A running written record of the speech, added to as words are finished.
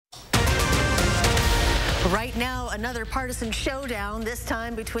Right now, another partisan showdown, this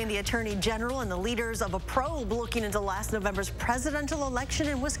time between the Attorney General and the leaders of a probe looking into last November's presidential election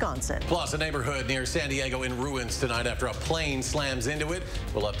in Wisconsin. Plus, a neighborhood near San Diego in ruins tonight after a plane slams into it.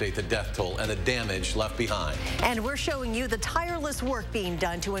 We'll update the death toll and the damage left behind. And we're showing you the tireless work being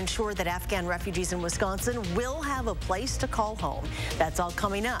done to ensure that Afghan refugees in Wisconsin will have a place to call home. That's all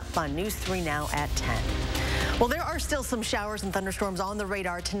coming up on News 3 Now at 10. Well, there are still some showers and thunderstorms on the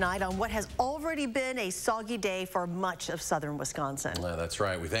radar tonight on what has already been a soggy day for much of southern Wisconsin. That's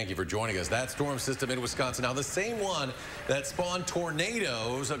right. We thank you for joining us. That storm system in Wisconsin, now the same one that spawned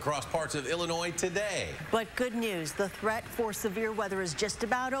tornadoes across parts of Illinois today. But good news, the threat for severe weather is just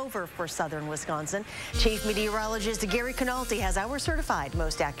about over for southern Wisconsin. Chief Meteorologist Gary Canalti has our certified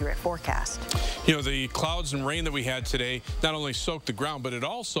most accurate forecast. You know, the clouds and rain that we had today not only soaked the ground, but it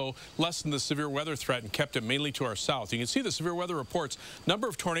also lessened the severe weather threat and kept it mainly to our south. You can see the severe weather reports, number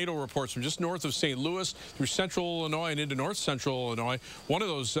of tornado reports from just north of St. Louis through central Illinois and into north central Illinois. One of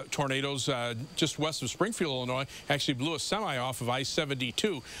those tornadoes just west of Springfield, Illinois, actually blew a semi off of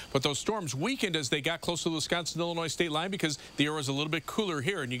I-72. But those storms weakened as they got close to the Wisconsin-Illinois state line because the air was a little bit cooler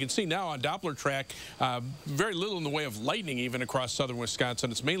here. And you can see now on Doppler track, very little in the way of lightning even across southern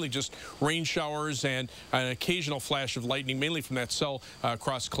Wisconsin. It's mainly just rain showers and an occasional flash of lightning, mainly from that cell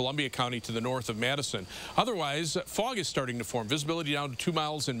across Columbia County to the north of Madison. Otherwise, fog is starting to form. Visibility down to 2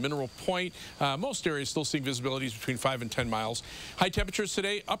 miles in Mineral Point. Most areas still seeing visibilities between 5 and 10 miles. High temperatures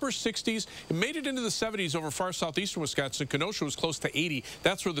today, upper 60s. It made it into the 70s over far southeastern Wisconsin. Kenosha was close to 80.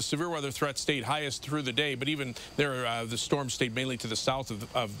 That's where the severe weather threat stayed highest through the day. But even there, the storm stayed mainly to the south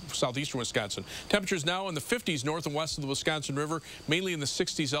of southeastern Wisconsin. Temperatures now in the 50s north and west of the Wisconsin River, mainly in the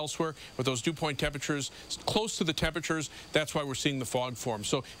 60s elsewhere, with those dew point temperatures close to the temperatures. That's why we're seeing the fog form.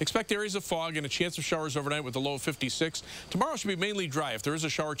 So expect areas of fog and a chance of showers overnight with a low of 56. Tomorrow should be mainly dry. If there is a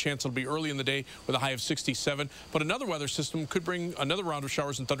shower chance, it'll be early in the day with a high of 67. But another weather system could bring another round of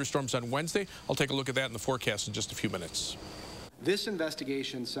showers and thunderstorms on Wednesday. I'll take a look at that in the forecast in just a few minutes. This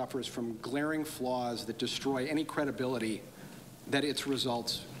investigation suffers from glaring flaws that destroy any credibility that its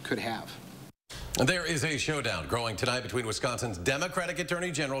results could have. There is a showdown growing tonight between Wisconsin's Democratic Attorney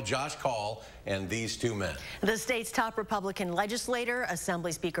General Josh Kaul and these two men. The state's top Republican legislator,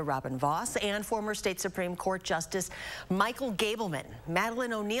 Assembly Speaker Robin Vos, and former state Supreme Court Justice Michael Gableman.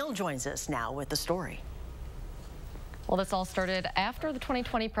 Madeline O'Neill joins us now with the story. Well, this all started after the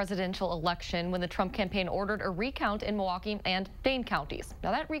 2020 presidential election when the Trump campaign ordered a recount in Milwaukee and Dane counties.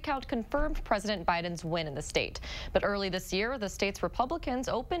 Now, that recount confirmed President Biden's win in the state. But early this year, the state's Republicans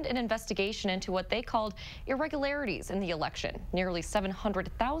opened an investigation into what they called irregularities in the election. Nearly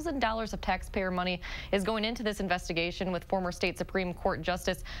 $700,000 of taxpayer money is going into this investigation, with former state Supreme Court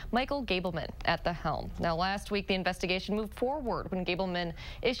Justice Michael Gableman at the helm. Now, last week, the investigation moved forward when Gableman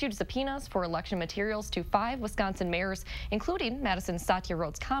issued subpoenas for election materials to 5 Wisconsin mayors, including Madison Satya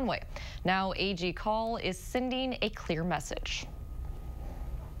Rhodes Conway. Now AG Kaul is sending a clear message.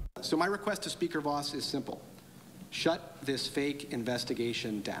 So my request to Speaker Vos is simple. Shut this fake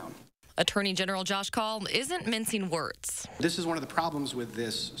investigation down. Attorney General Josh Kaul isn't mincing words. This is one of the problems with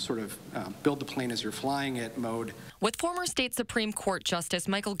this sort of build the plane as you're flying it mode. With former state Supreme Court Justice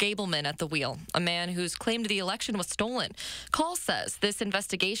Michael Gableman at the wheel, a man whose claim to the election was stolen, Kaul says this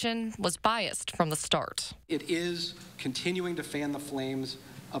investigation was biased from the start. It is continuing to fan the flames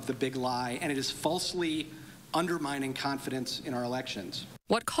of the big lie, and it is falsely undermining confidence in our elections.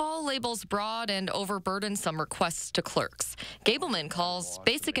 What Kaul labels broad and overburdensome requests to clerks, Gableman calls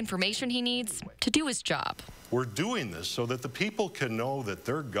basic information he needs to do his job. We're doing this so that the people can know that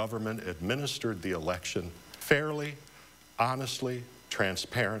their government administered the election fairly, honestly,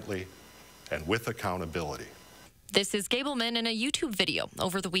 transparently, and with accountability. This is Gableman in a YouTube video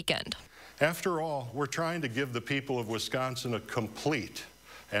over the weekend. After all, we're trying to give the people of Wisconsin a complete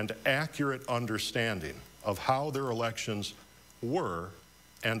and accurate understanding of how their elections were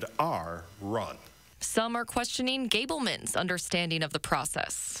and are run. Some are questioning Gableman's understanding of the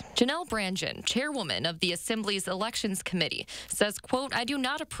process. Janelle Brangen, chairwoman of the Assembly's Elections Committee, says, quote, "I do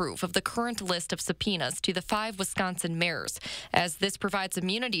not approve of the current list of subpoenas to the 5 Wisconsin mayors, as this provides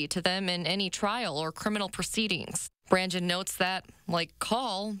immunity to them in any trial or criminal proceedings." Brangen notes that, like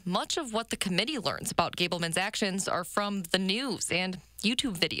Kaul, much of what the committee learns about Gableman's actions are from the news and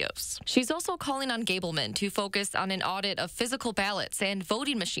YouTube videos. She's also calling on Gableman to focus on an audit of physical ballots and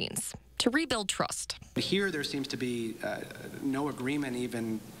voting machines to rebuild trust. Here there seems to be no agreement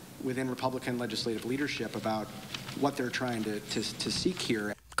even within Republican legislative leadership about what they're trying to seek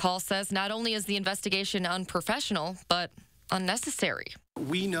here. Kaul says not only is the investigation unprofessional, but unnecessary.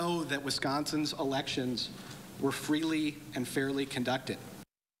 We know that Wisconsin's elections were freely and fairly conducted.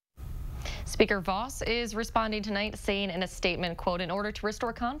 Speaker Voss is responding tonight, saying in a statement, quote, "In order to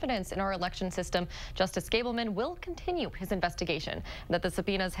restore confidence in our election system, Justice Gableman will continue his investigation, and that the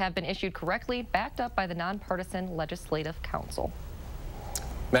subpoenas have been issued correctly, backed up by the nonpartisan Legislative Council."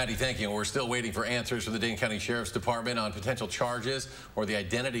 Maddie, thank you. We're still waiting for answers from the Dane County Sheriff's Department on potential charges or the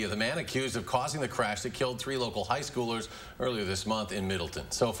identity of the man accused of causing the crash that killed 3 local high schoolers earlier this month in Middleton.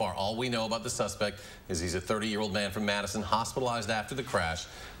 So far, all we know about the suspect is he's a 30-year-old man from Madison hospitalized after the crash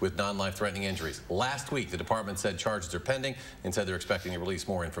with non-life-threatening injuries. Last week, the department said charges are pending and said they're expecting to release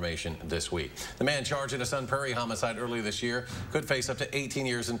more information this week. The man charged in a Sun Prairie homicide earlier this year could face up to 18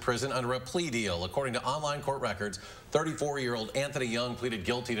 years in prison under a plea deal. According to online court records, 34-year-old Anthony Young pleaded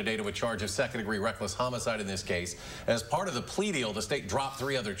guilty today to a charge of second-degree reckless homicide in this case. As part of the plea deal, the state dropped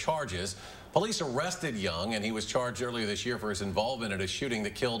 3 other charges. Police arrested Young, and he was charged earlier this year for his involvement in a shooting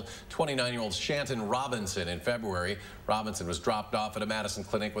that killed 29-year-old Shanton Robinson in February. Robinson was dropped off at a Madison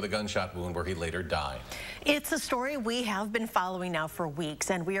clinic with a gunshot wound where he later died. It's a story we have been following now for weeks,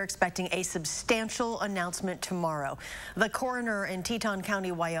 and we are expecting a substantial announcement tomorrow. The coroner in Teton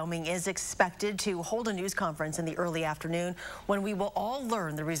County, Wyoming, is expected to hold a news conference in the early afternoon when we will all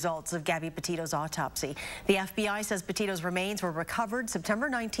learn the results of Gabby Petito's autopsy. The FBI says Petito's remains were recovered September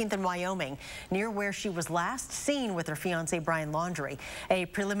 19th in Wyoming, near where she was last seen with her fiancé Brian Laundrie. A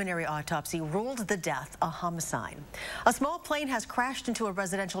preliminary autopsy ruled the death a homicide. A small plane has crashed into a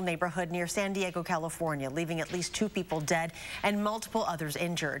residential neighborhood near San Diego, California, leaving at least 2 people dead and multiple others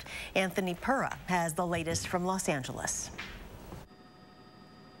injured. Anthony Pura has the latest from Los Angeles.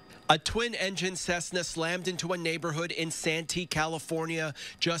 A twin-engine Cessna slammed into a neighborhood in Santee, California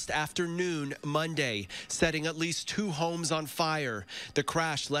just after noon Monday, setting at least 2 homes on fire. The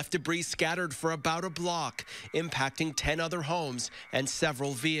crash left debris scattered for about a block, impacting 10 other homes and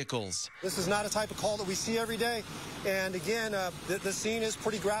several vehicles. This is not a type of call that we see every day. And again, the scene is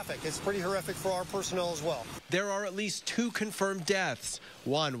pretty graphic. It's pretty horrific for our personnel as well. There are at least 2 confirmed deaths.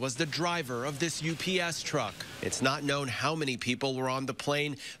 One was the driver of this UPS truck. It's not known how many people were on the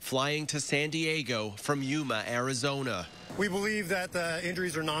plane flying to San Diego from Yuma, Arizona. We believe that the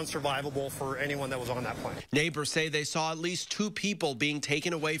injuries are non-survivable for anyone that was on that plane. Neighbors say they saw at least 2 people being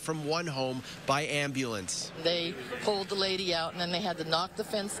taken away from one home by ambulance. They pulled the lady out, and then they had to knock the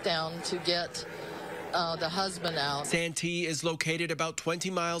fence down to get the husband out. Santee is located about 20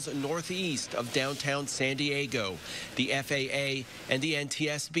 miles northeast of downtown San Diego. The FAA and the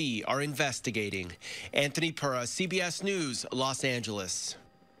NTSB are investigating. Anthony Pura, CBS News, Los Angeles.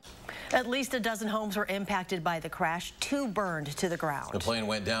 At least a dozen homes were impacted by the crash. 2 burned to the ground. The plane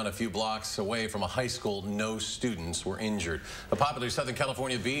went down a few blocks away from a high school. No students were injured. A popular Southern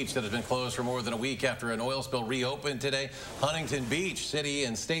California beach that has been closed for more than a week after an oil spill reopened today. Huntington Beach city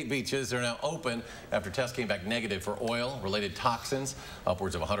and state beaches are now open after tests came back negative for oil-related toxins.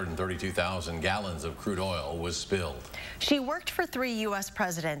 Upwards of 132,000 gallons of crude oil was spilled. She worked for 3 U.S.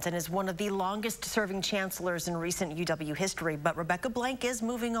 presidents and is one of the longest-serving chancellors in recent UW history, but Rebecca Blank is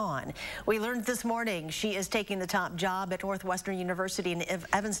moving on. We learned this morning she is taking the top job at Northwestern University in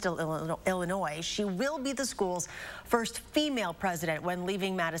Evansville, Illinois. She will be the school's first female president when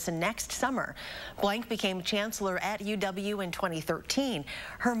leaving Madison next summer. Blank became chancellor at UW in 2013.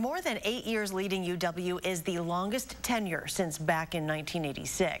 Her more than 8 years leading UW is the longest tenure since back in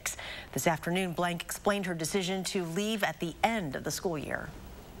 1986. This afternoon, Blank explained her decision to leave at the end of the school year.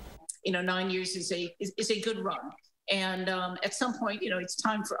 9 years is a good run. And at some point, it's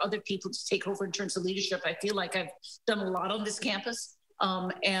time for other people to take over in terms of leadership. I feel like I've done a lot on this campus,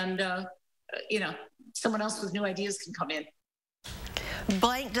 someone else with new ideas can come in.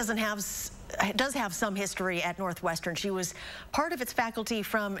 Blank does have some history at Northwestern. She was part of its faculty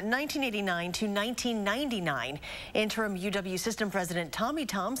from 1989 to 1999. Interim UW System President Tommy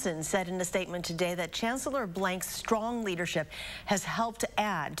Thompson said in a statement today that Chancellor Blank's strong leadership has helped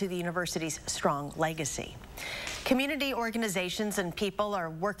add to the university's strong legacy. Community organizations and people are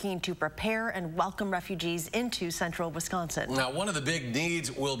working to prepare and welcome refugees into central Wisconsin. Now, one of the big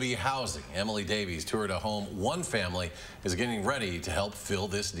needs will be housing. Emily Davies toured a home one family is getting ready to help fill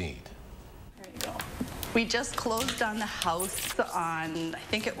this need. There you go. We just closed on the house on, I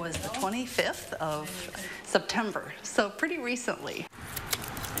think it was the 25th of September, so pretty recently.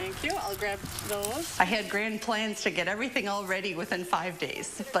 Thank you. I'll grab those. I had grand plans to get everything all ready within 5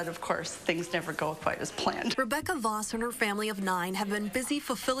 days, but of course, things never go quite as planned. Rebecca Voss and her family of 9 have been busy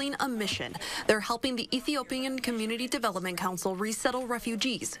fulfilling a mission. They're helping the Ethiopian Community Development Council resettle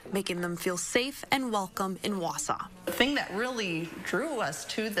refugees, making them feel safe and welcome in The thing that really drew us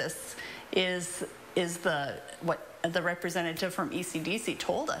to this is what the representative from ECDC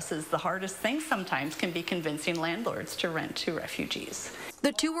told us is the hardest thing sometimes can be convincing landlords to rent to refugees.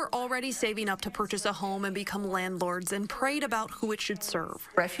 The two were already saving up to purchase a home and become landlords and prayed about who it should serve.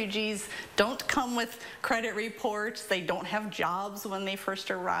 Refugees don't come with credit reports. They don't have jobs when they first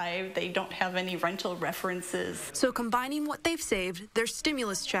arrive. They don't have any rental references. So combining what they've saved, their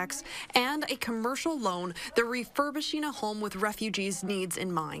stimulus checks, and a commercial loan, they're refurbishing a home with refugees' needs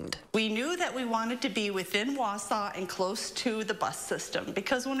in mind. We knew that we wanted to be within Wausau and close to the bus system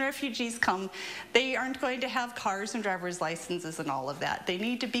because when refugees come, they aren't going to have cars and driver's licenses and all of that. They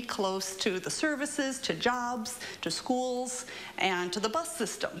need to be close to the services, to jobs, to schools, and to the bus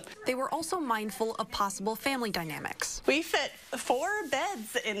system. They were also mindful of possible family dynamics. We fit 4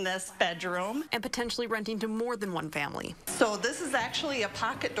 beds in this bedroom. And potentially renting to more than one family. So this is actually a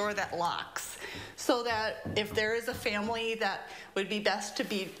pocket door that locks, so that if there is a family that would be best to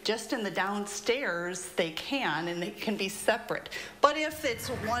be just in the downstairs, they can, and they can be separate. But if it's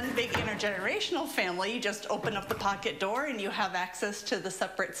one big intergenerational family, you just open up the pocket door and you have access to the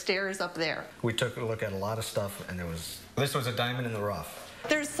separate stairs up there. We took a look at a lot of stuff, and this was a diamond in the rough.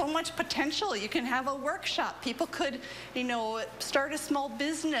 There's so much potential. You can have a workshop. People could, start a small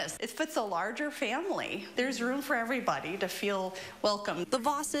business. It fits a larger family. There's room for everybody to feel welcome. The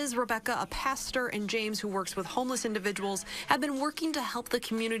Vosses, Rebecca, a pastor, and James, who works with homeless individuals, have been working to help the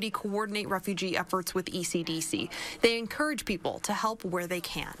community coordinate refugee efforts with ECDC. They encourage people to help where they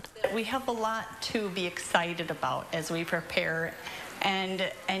can. We have a lot to be excited about as we prepare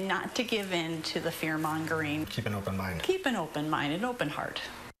and not to give in to the fear-mongering. Keep an open mind. Keep an open mind, an open heart.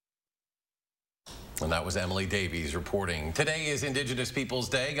 And that was Emily Davies reporting. Today is Indigenous Peoples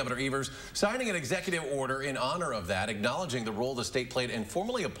Day. Governor Evers signing an executive order in honor of that, acknowledging the role the state played and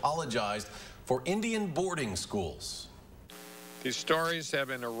formally apologized for Indian boarding schools. These stories have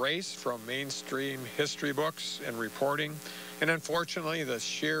been erased from mainstream history books and reporting, and unfortunately the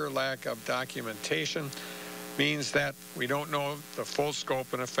sheer lack of documentation means that we don't know the full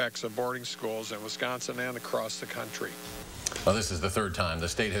scope and effects of boarding schools in Wisconsin and across the country. Well, this is the 3rd time the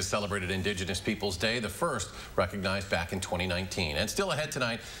state has celebrated Indigenous Peoples Day, the first recognized back in 2019. And still ahead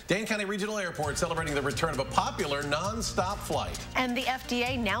tonight, Dane County Regional Airport celebrating the return of a popular non-stop flight. And the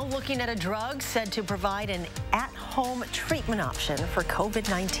FDA now looking at a drug said to provide an at-home treatment option for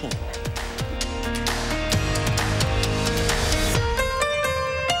COVID-19.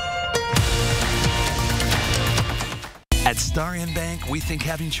 At Star N Bank, we think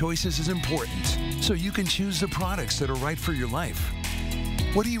having choices is important, so you can choose the products that are right for your life.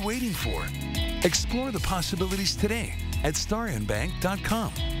 What are you waiting for? Explore the possibilities today at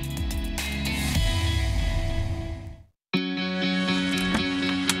starnbank.com.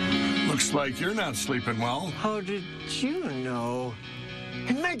 Looks like you're not sleeping well. How did you know?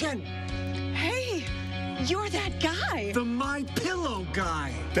 Hey, Megan! Hey! You're that guy. The My Pillow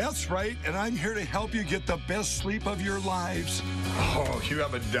guy. That's right, and I'm here to help you get the best sleep of your lives. Oh, you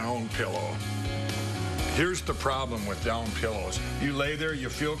have a down pillow. Here's the problem with down pillows. You lay there, you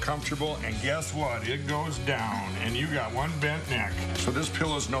feel comfortable, and guess what? It goes down, and you got one bent neck. So this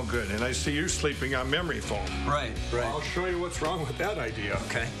pillow's no good, and I see you're sleeping on memory foam. Right. I'll show you what's wrong with that idea.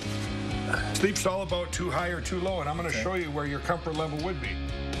 Okay. Sleep's all about too high or too low, and I'm going to show you where your comfort level would be.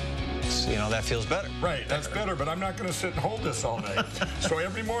 That feels better. Right, that's better, but I'm not going to sit and hold this all day. So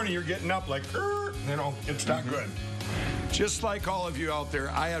every morning you're getting up like, it's not good. Just like all of you out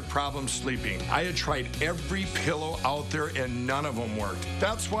there, I had problems sleeping. I had tried every pillow out there and none of them worked.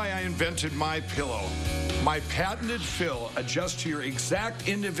 That's why I invented My Pillow. My patented fill adjusts to your exact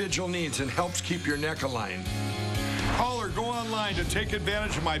individual needs and helps keep your neck aligned. Call or go online to take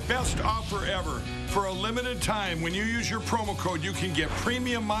advantage of my best offer ever. For a limited time, when you use your promo code, you can get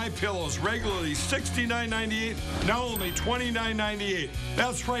premium My Pillows, regularly $69.98, now only $29.98.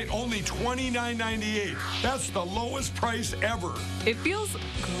 That's right, only $29.98. That's the lowest price ever. It feels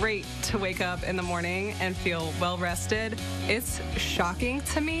great to wake up in the morning and feel well rested. It's shocking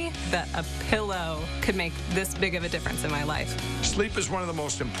to me that a pillow could make this big of a difference in my life. Sleep is one of the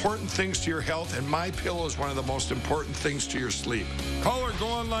most important things to your health, and My Pillow is one of the most important things to your sleep. Call or go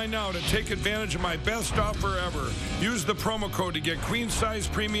online now to take advantage of my best offer ever. Use the promo code to get queen-size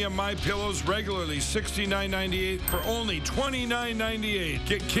premium My Pillows, regularly $69.98 for only $29.98.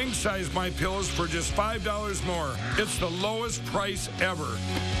 Get king-size My Pillows for just $5 more. It's the lowest price ever.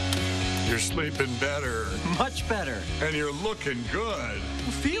 You're sleeping better. Much better. And you're looking good.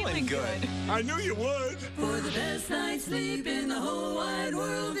 Feeling good. I knew you would. For the best night's sleep in the whole wide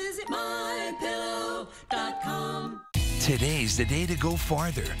world, visit mypillow.com. Today's the day to go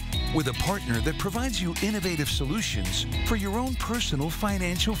farther with a partner that provides you innovative solutions for your own personal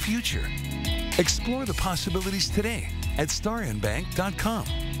financial future. Explore the possibilities today at starandbank.com.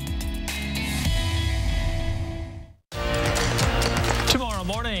 Tomorrow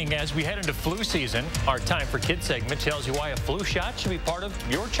morning, as we head into flu season, our Time for Kids segment tells you why a flu shot should be part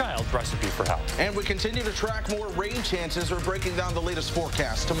of your child's recipe for health. And we continue to track more rain chances. We're breaking down the latest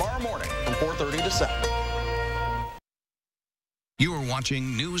forecast tomorrow morning from 4:30 to 7. You are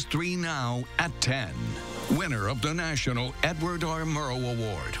watching News 3 Now at 10. Winner of the National Edward R. Murrow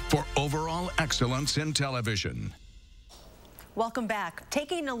Award for Overall Excellence in Television. Welcome back.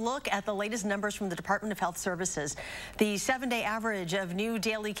 Taking a look at the latest numbers from the Department of Health Services. The 7-day average of new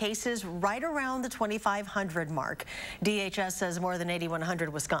daily cases right around the 2,500 mark. DHS says more than 8,100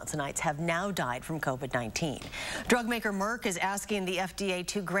 Wisconsinites have now died from COVID-19. Drug maker Merck is asking the FDA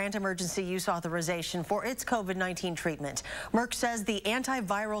to grant emergency use authorization for its COVID-19 treatment. Merck says the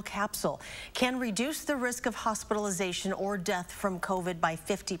antiviral capsule can reduce the risk of hospitalization or death from COVID by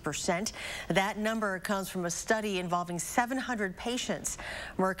 50%. That number comes from a study involving 700 patients.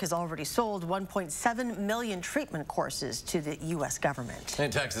 Merck has already sold 1.7 million treatment courses to the U.S. government. In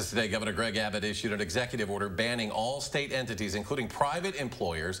Texas today, Governor Greg Abbott issued an executive order banning all state entities, including private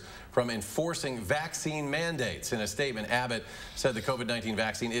employers, from enforcing vaccine mandates. In a statement, Abbott said the COVID-19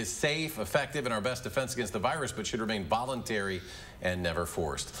 vaccine is safe, effective, and our best defense against the virus, but should remain voluntary and never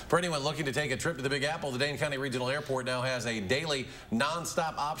forced. For anyone looking to take a trip to the Big Apple, the Dane County Regional Airport now has a daily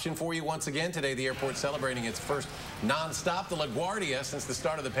nonstop option for you. Once again, today the airport's celebrating its first nonstop, the LaGuardia, since the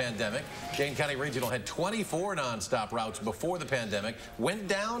start of the pandemic. Dane County Regional had 24 nonstop routes before the pandemic, went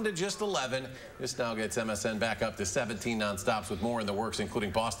down to just 11. This now gets MSN back up to 17 nonstops, with more in the works,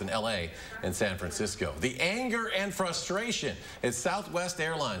 including Boston, LA, and San Francisco. The anger and frustration at Southwest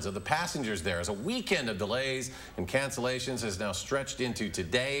Airlines of the passengers there as a weekend of delays and cancellations has now stretched into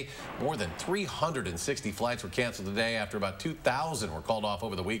today. More than 360 flights were canceled today after about 2,000 were called off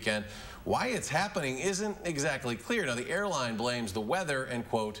over the weekend. Why it's happening isn't exactly clear. Now, the airline blames the weather and,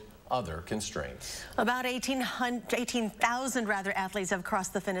 quote, other constraints. About 18,000 athletes have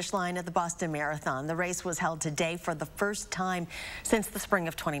crossed the finish line at the Boston Marathon. The race was held today for the first time since the spring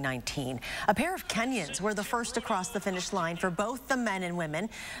of 2019. A pair of Kenyans were the first to cross the finish line for both the men and women.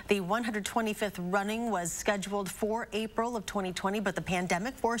 The 125th running was scheduled for April of 2020, but the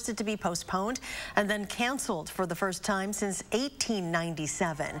pandemic forced it to be postponed and then canceled for the first time since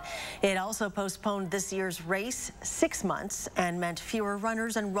 1897. It also postponed this year's race 6 months and meant fewer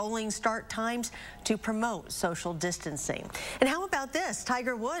runners and rolling start times to promote social distancing. And how about this?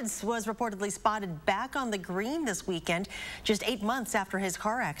 Tiger Woods was reportedly spotted back on the green this weekend, just 8 months after his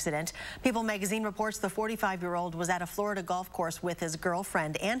car accident. People magazine reports the 45-year-old was at a Florida golf course with his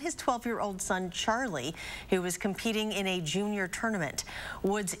girlfriend and his 12-year-old son, Charlie, who was competing in a junior tournament.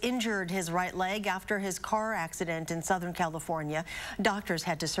 Woods injured his right leg after his car accident in Southern California. Doctors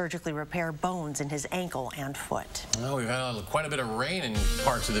had to surgically repair bones in his ankle and foot. Well, we've had quite a bit of rain in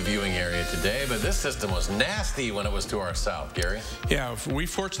parts of the viewing area today, but this system was nasty when it was to our south, Gary. Yeah, we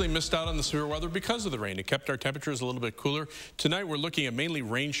fortunately missed out on the severe weather because of the rain. It kept our temperatures a little bit cooler. Tonight we're looking at mainly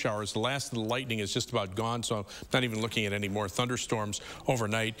rain showers. The last of the lightning is just about gone, so I'm not even looking at any more thunderstorms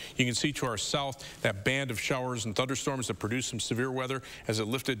overnight. You can see to our south that band of showers and thunderstorms that produced some severe weather as it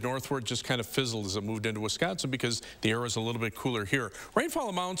lifted northward just kind of fizzled as it moved into Wisconsin because the air is a little bit cooler here. Rainfall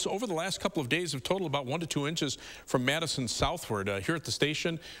amounts over the last couple of days have totaled about 1 to 2 inches from Madison southward. Here at the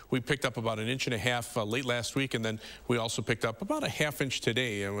station, we picked up about 1.5 inches late last week, and then we also picked up about a ½ inch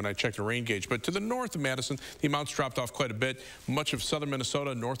today when I checked the rain gauge. But to the north of Madison, the amounts dropped off quite a bit. Much of southern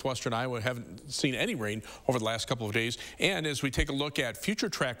Minnesota, northwestern Iowa haven't seen any rain over the last couple of days. And as we take a look at future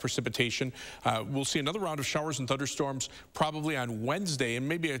track precipitation, we'll see another round of showers and thunderstorms probably on Wednesday, and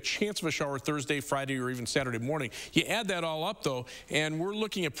maybe a chance of a shower Thursday, Friday, or even Saturday morning. You add that all up, though, and we're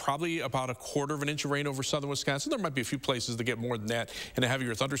looking at probably about 1/4 inch of rain over southern Wisconsin. There might be a few places that get more than that in a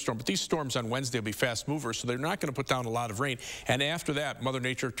heavier thunderstorm, but these storms on Wednesday will be fast movers, so they're not going to put down a lot of rain. And after that, Mother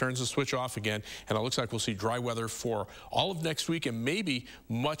Nature turns the switch off again, and it looks like we'll see dry weather for all of next week and maybe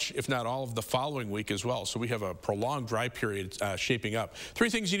much, if not all, of the following week as well. So we have a prolonged dry period shaping up. 3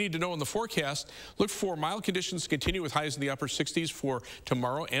 things you need to know in the forecast. Look for mild conditions to continue with highs in the upper 60s for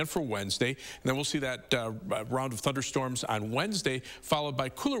tomorrow and for Wednesday. And then we'll see that round of thunderstorms on Wednesday, followed by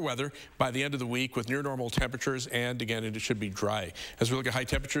cooler weather by the end of the week with near normal temperatures, and again, it should be dry. As we look at high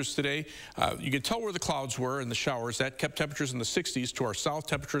temperatures today. You can tell where the clouds were in the showers. That kept temperatures in the 60s. To our south,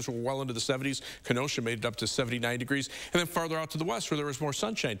 temperatures were well into the 70s. Kenosha made it up to 79 degrees. And then farther out to the west, where there was more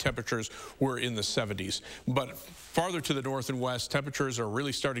sunshine, temperatures were in the 70s. But farther to the north and west, temperatures are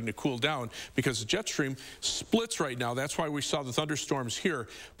really starting to cool down because the jet stream splits right now. That's why we saw the thunderstorms here.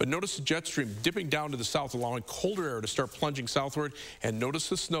 But notice the jet stream dipping down to the south, allowing colder air to start plunging southward. And notice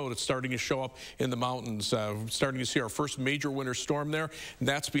the snow that's starting to show up in the mountains. Starting to see our first major winter storm there. And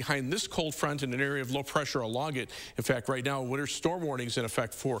that's behind this cold front in an area of low pressure along it. In fact, right now, winter storm warnings in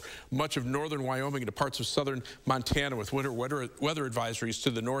effect for much of northern Wyoming and to parts of southern Montana with winter weather advisories to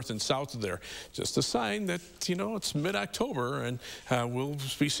the north and south of there. Just a sign that, you know, it's mid-October and we'll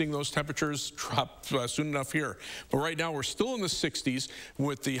be seeing those temperatures drop soon enough here. But right now, we're still in the 60s.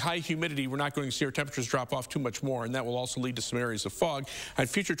 With the high humidity, we're not going to see our temperatures drop off too much more, and that will also lead to some areas of fog. On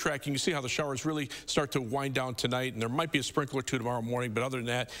future tracking, you see how the showers really start to wind down tonight, and there might be a sprinkle or two tomorrow morning, but other than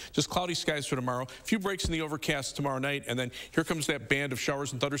that, just cloudy skies for tomorrow. A few breaks in the overcast tomorrow night, and then here comes that band of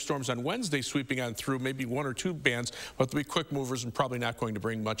showers and thunderstorms on Wednesday sweeping on through, maybe one or two bands, but they'll be quick movers and probably not going to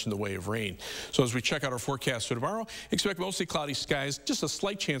bring much in the way of rain. So as we check out our forecast for tomorrow, expect mostly cloudy skies, just a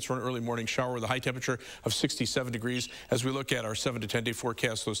slight chance for an early morning shower with a high temperature of 67 degrees. As we look at our 7 to 10 day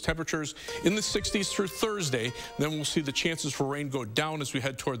forecast, those temperatures in the 60s through Thursday. Then we'll see the chances for rain go down as we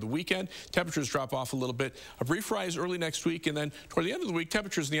head toward the weekend. Temperatures drop off a little bit. A brief rise early next week, and then toward the end of the week,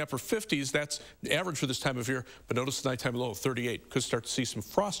 temperatures in the upper 50s. That's average for this time of year, but notice the nighttime low of 38. Could start to see some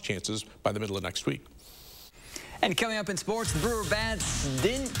frost chances by the middle of next week. And coming up in sports, the Brewer bats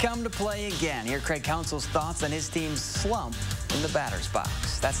didn't come to play again. Here, Craig Counsell's thoughts on his team's slump in the batter's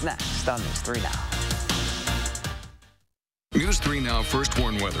box. That's next on News 3 Now. News 3 Now First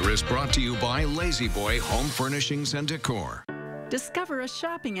Warn Weather is brought to you by Lazy Boy Home Furnishings and Decor. Discover a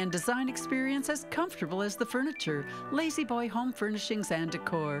shopping and design experience as comfortable as the furniture. Lazy Boy Home Furnishings and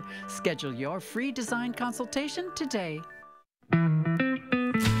Decor. Schedule your free design consultation today.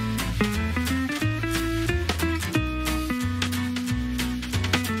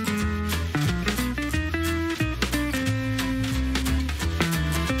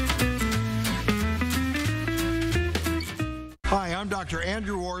 Hi, I'm Dr.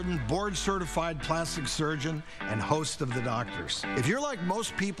 Andrew Orden, board-certified plastic surgeon and host of The Doctors. If you're like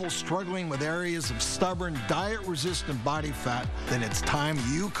most people struggling with areas of stubborn, diet-resistant body fat, then it's time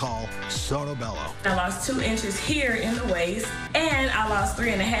you call Sono Bello. I lost 2 inches here in the waist, and I lost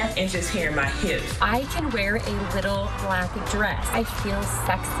 3.5 inches here in my hips. I can wear a little black dress. I feel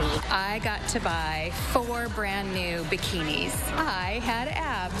sexy. I got to buy 4 brand new bikinis. I had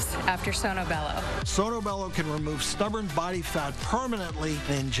abs after Sono Bello. Sono Bello can remove stubborn body fat permanently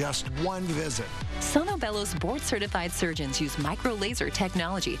in just one visit. Sono Bello's board-certified surgeons use micro-laser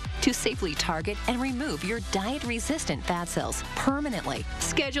technology to safely target and remove your diet-resistant fat cells permanently.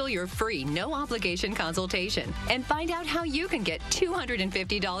 Schedule your free, no-obligation consultation and find out how you can get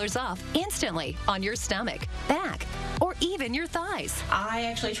 $250 off instantly on your stomach, back, or even your thighs. I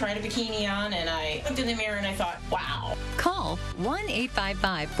actually tried a bikini on, and I looked in the mirror and I thought, wow. Call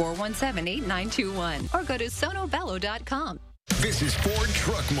 1-855-417-8921 or go to sonobello.com. This is Ford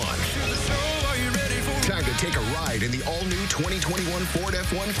Truck Month. Time to take a ride in the all-new 2021 Ford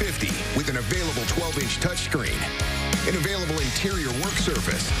F-150 with an available 12-inch touchscreen, an available interior work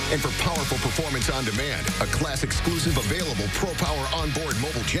surface, and for powerful performance on demand, a class-exclusive available Pro-Power onboard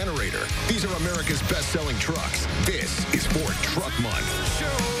mobile generator. These are America's best-selling trucks. This is Ford Truck Month.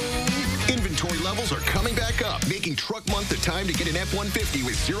 Inventory levels are coming back up, making Truck Month the time to get an F-150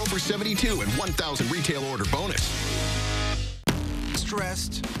 with 0 for 72 and 1,000 retail order bonus.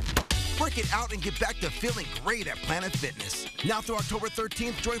 Stressed? Work it out and get back to feeling great at Planet Fitness. Now through October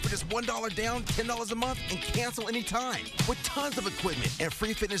 13th, join for just $1 down, $10 a month, and cancel anytime. With tons of equipment and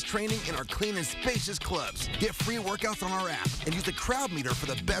free fitness training in our clean and spacious clubs. Get free workouts on our app and use the crowd meter for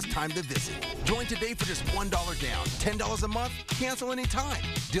the best time to visit. Join today for just $1 down, $10 a month, cancel anytime.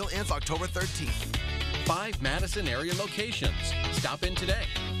 Deal ends October 13th. 5 Madison area locations. Stop in today.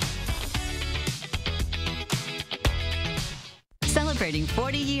 Celebrating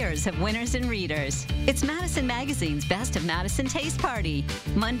 40 years of winners and readers. It's Madison Magazine's Best of Madison Taste Party.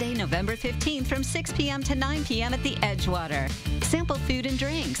 Monday, November 15th from 6 p.m. to 9 p.m. at the Edgewater. Sample food and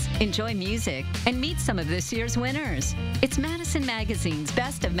drinks, enjoy music, and meet some of this year's winners. It's Madison Magazine's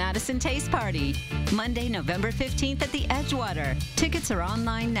Best of Madison Taste Party. Monday, November 15th at the Edgewater. Tickets are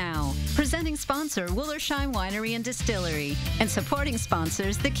online now. Presenting sponsor, Willersheim Winery and Distillery. And supporting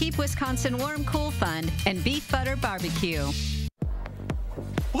sponsors, the Keep Wisconsin Warm Cool Fund and Beef Butter Barbecue.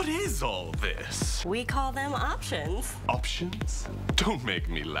 What is all this? We call them options. Options? Don't make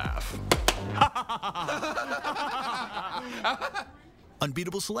me laugh.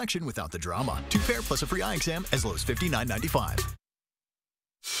 Unbeatable selection without the drama. 2 pair plus a free eye exam as low as $59.95.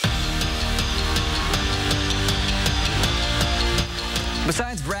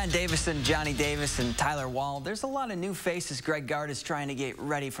 Besides Brad Davison, Johnny Davis, and Tyler Wall, there's a lot of new faces Greg Gard is trying to get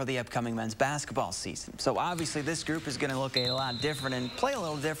ready for the upcoming men's basketball season. So obviously this group is going to look a lot different and play a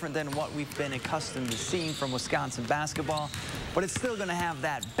little different than what we've been accustomed to seeing from Wisconsin basketball, but it's still going to have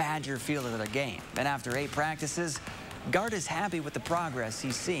that Badger feel to their game. And after 8 practices, Gard is happy with the progress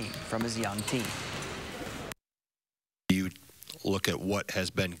he's seeing from his young team. You look at what has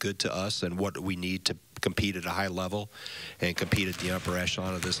been good to us and what we need to compete at a high level and compete at the upper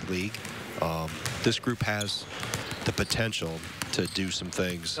echelon of this league. This group has the potential to do some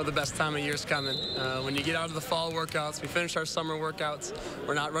things. The best time of year is coming. When you get out of the fall workouts, we finish our summer workouts.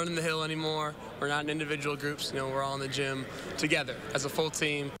 We're not running the hill anymore. We're not in individual groups. We're all in the gym together as a full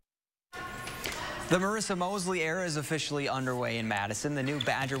team. The Marissa Mosley era is officially underway in Madison. The new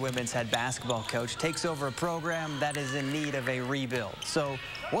Badger women's head basketball coach takes over a program that is in need of a rebuild. So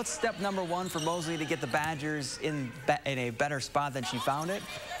what's step number 1 for Mosley to get the Badgers in a better spot than she found it?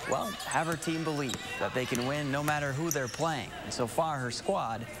 Well, have her team believe that they can win no matter who they're playing. And so far, her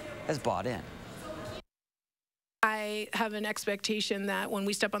squad has bought in. I have an expectation that when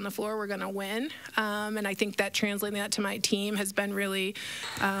we step on the floor, we're going to win. And I think that translating that to my team has been really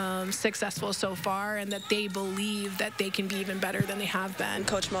successful so far, and that they believe that they can be even better than they have been.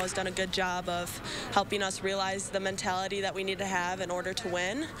 Coach Mo has done a good job of helping us realize the mentality that we need to have in order to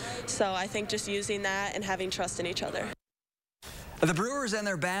win. So I think just using that and having trust in each other. The Brewers and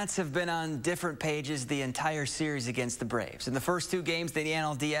their bats have been on different pages the entire series against the Braves. In the first 2 games, the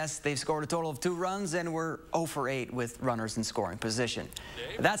NLDS, they've scored a total of 2 runs and were 0 for 8 with runners in scoring position.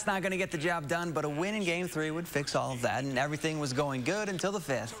 That's not going to get the job done, but a win in Game 3 would fix all of that, and everything was going good until the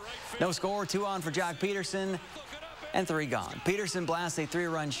 5th. No score, 2 on for Jock Peterson, and 3 gone. Peterson blasts a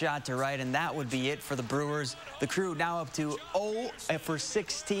 3-run shot to right, and that would be it for the Brewers. The Crew now up to 0 for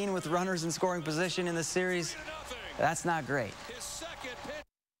 16 with runners in scoring position in the series. That's not great.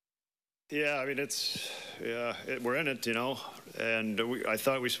 Yeah, I mean, we're in it, and I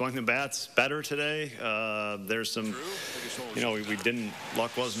thought we swung the bats better today. There's some,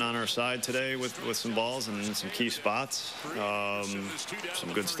 luck wasn't on our side today with some balls and in some key spots.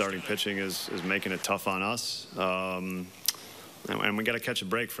 Some good starting pitching is making it tough on us, and we got to catch a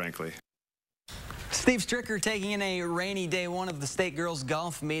break, frankly. Steve Stricker taking in a rainy day 1 of the state girls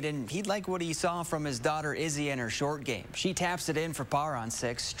golf meet, and he'd like what he saw from his daughter Izzy in her short game. She taps it in for par on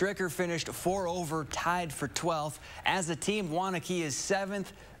 6. Stricker finished 4 over, tied for 12th. As a team, Wanakee is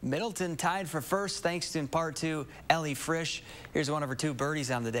 7th. Middleton tied for 1st, thanks to, in part to Ellie Frisch. Here's one of her 2 birdies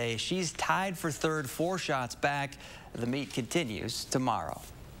on the day. She's tied for 3rd, 4 shots back. The meet continues tomorrow.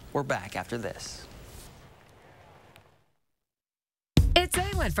 We're back after this. It's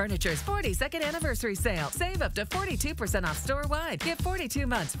A1 Furniture's 42nd anniversary sale. Save up to 42% off store-wide. Get 42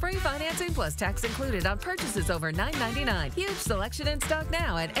 months free financing plus tax included on purchases over $9.99. Huge selection in stock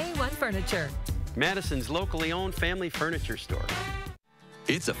now at A1 Furniture. Madison's locally owned family furniture store.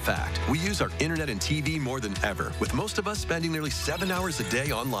 It's a fact. We use our internet and TV more than ever, with most of us spending nearly 7 hours a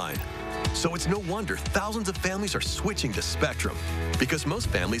day online. So it's no wonder thousands of families are switching to Spectrum, because most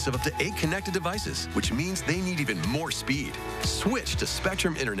families have up to 8 connected devices, which means they need even more speed. Switch to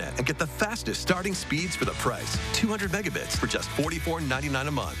Spectrum Internet and get the fastest starting speeds for the price. 200 megabits for just $44.99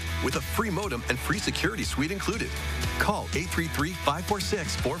 a month, with a free modem and free security suite included. Call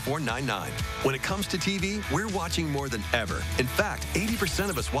 833-546-4499. When it comes to TV, we're watching more than ever. In fact, 80%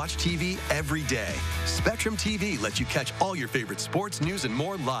 of us watch TV every day. Spectrum TV lets you catch all your favorite sports, news, and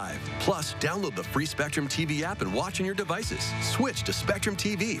more live. Plus, download the free Spectrum TV app and watch on your devices. Switch to Spectrum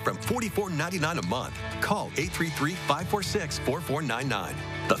TV from $44.99 a month. Call 833-546-4499.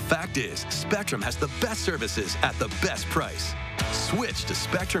 The fact is, Spectrum has the best services at the best price. Switch to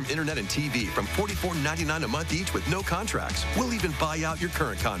Spectrum Internet and TV from $44.99 a month each with no contracts. We'll even buy out your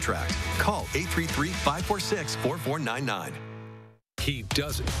current contract. Call 833-546-4499. He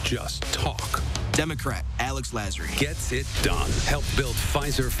doesn't just talk. Democrat Alex Lasry gets it done. Helped build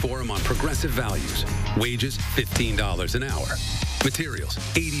Pfizer Forum on progressive values. Wages, $15 an hour. Materials,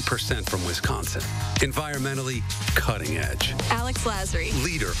 80% from Wisconsin. Environmentally cutting edge. Alex Lasry.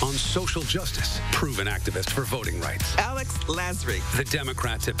 Leader on social justice. Proven activist for voting rights. Alex Lasry. The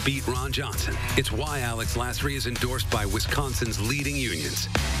Democrats have beat Ron Johnson. It's why Alex Lasry is endorsed by Wisconsin's leading unions.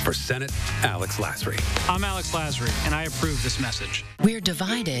 For Senate, Alex Lasry. I'm Alex Lasry, and I approve this message. We're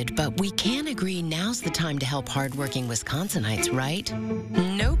divided, but we can agree now's the time to help hardworking Wisconsinites, right?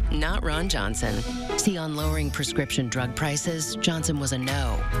 Nope, not Ron Johnson. See, on lowering prescription drug prices, Johnson was a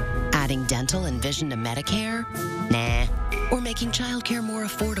no. Adding dental and vision to Medicare? Nah. Or making childcare more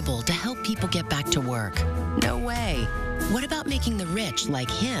affordable to help people get back to work? No way. What about making the rich, like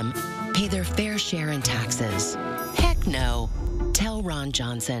him, pay their fair share in taxes? Heck no. Tell Ron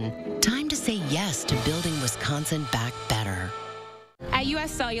Johnson, time to say yes to building Wisconsin back better. At U.S.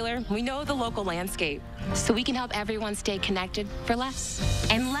 Cellular, we know the local landscape, so we can help everyone stay connected for less.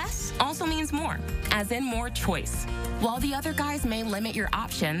 And less also means more, as in more choice. While the other guys may limit your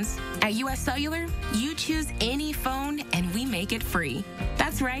options, at U.S. Cellular, you choose any phone and we make it free.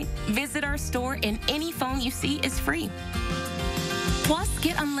 That's right. Visit our store and any phone you see is free. Plus,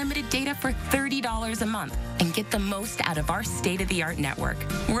 get unlimited data for $30 a month and get the most out of our state-of-the-art network,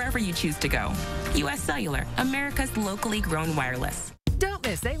 wherever you choose to go. U.S. Cellular, America's locally grown wireless. Don't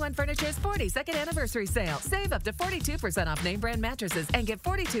miss A1 Furniture's 42nd anniversary sale. Save up to 42% off name brand mattresses and get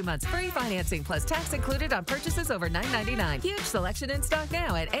 42 months free financing plus tax included on purchases over $9.99. Huge selection in stock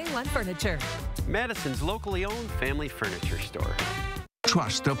now at A1 Furniture. Madison's locally owned family furniture store.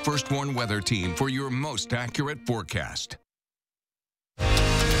 Trust the First Warn Weather Team for your most accurate forecast.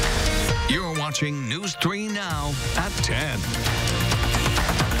 You're watching News 3 Now at 10.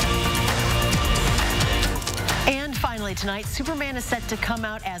 And finally tonight, Superman is set to come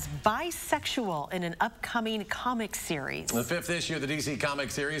out as bisexual in an upcoming comic series. The 5th issue of the DC comic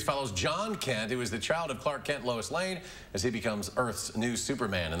series follows John Kent, who is the child of Clark Kent, Lois Lane, as he becomes Earth's new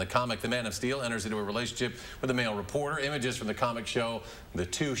Superman. In the comic, the Man of Steel enters into a relationship with a male reporter. Images from the comic show the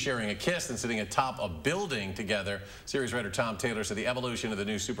two sharing a kiss and sitting atop a building together. Series writer Tom Taylor said the evolution of the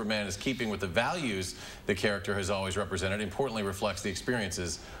new Superman is keeping with the values the character has always represented. Importantly, reflects the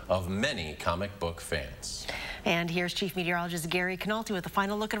experiences of many comic book fans. And here's Chief Meteorologist Gary Canalti with a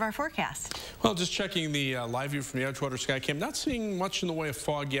final look at our forecast. Well, just checking the live view from the Edgewater Skycam. Not seeing much in the way of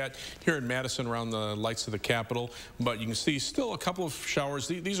fog yet here in Madison around the lights of the Capitol, but you can see still a couple of showers.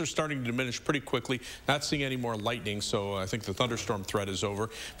 These are starting to diminish pretty quickly. Not seeing any more lightning, so I think the thunderstorm threat is over.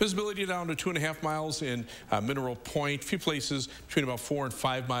 Visibility down to 2.5 miles in Mineral Point. A few places between about 4 and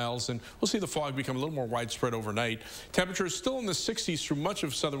 5 miles, and we'll see the fog become a little more widespread overnight. Temperatures still in the 60s through much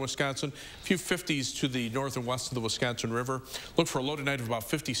of southern Wisconsin. A few 50s to the north and west of the Wisconsin River. Look for a low tonight of about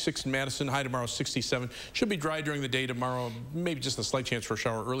 56 in Madison. High tomorrow 67. Should be dry during the day tomorrow. Maybe just a slight chance for a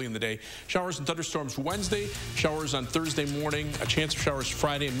shower early in the day. Showers and thunderstorms Wednesday. Showers on Thursday morning. A chance of showers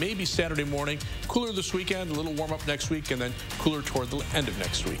Friday and maybe Saturday morning. Cooler this weekend. A little warm up next week, and then cooler toward the end of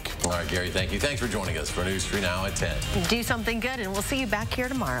next week. All right, Gary, thank you. Thanks for joining us for News 3 Now at 10. Do something good, and we'll see you back here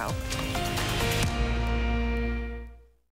tomorrow.